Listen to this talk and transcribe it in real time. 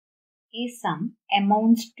A sum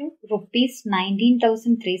amounts to rupees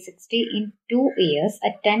 19,360 in 2 years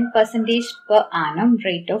at 10% per annum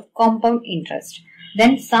rate of compound interest.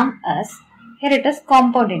 Then sum is, here it is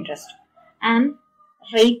compound interest, and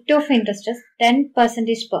rate of interest is 10%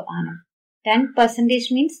 per annum.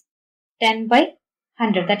 10% means 10 by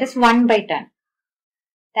 100, that is 1 by 10.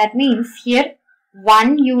 That means here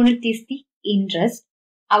 1 unit is the interest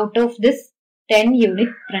out of this 10 unit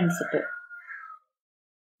principal.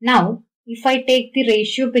 Now, if I take the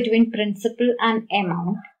ratio between principal and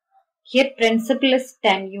amount, here principal is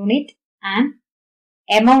 10 unit and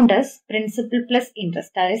amount is principal plus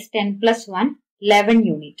interest, that is 10 plus 1, 11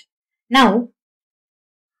 unit. Now,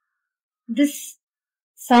 this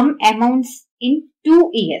sum amounts in 2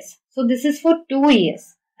 years. So, this is for 2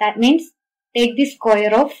 years. That means take the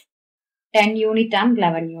square of 10 unit and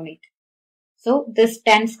 11 unit. So, this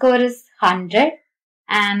 10 square is 100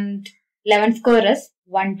 and 11 square is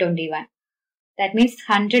 121. That means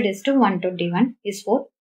 100 is to 121 is for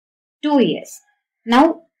 2 years.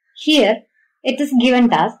 Now, here it is given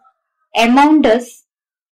that amount is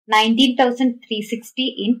 19,360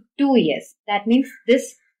 in 2 years. That means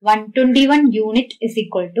this 121 unit is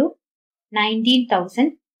equal to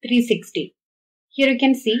 19,360. Here you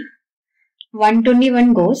can see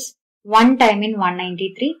 121 goes 1 time in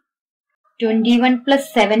 193. 21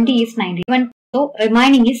 plus 70 is 91. So,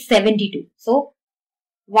 remaining is 72. So,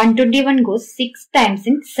 121 goes 6 times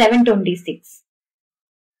in 726.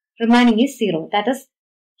 Remaining is 0. That is,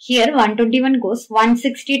 here 121 goes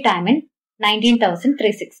 160 times in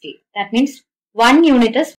 19,360. That means 1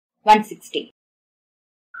 unit is 160.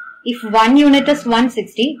 If 1 unit is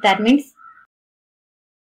 160, that means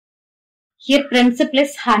here principal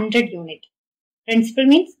is 100 unit. Principal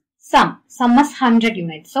means sum. Sum is 100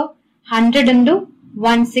 units. So, 100 into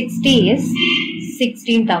 160 is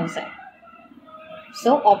 16,000.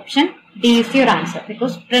 So, option D is your answer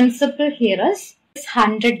because principal here is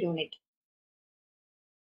 100 unit.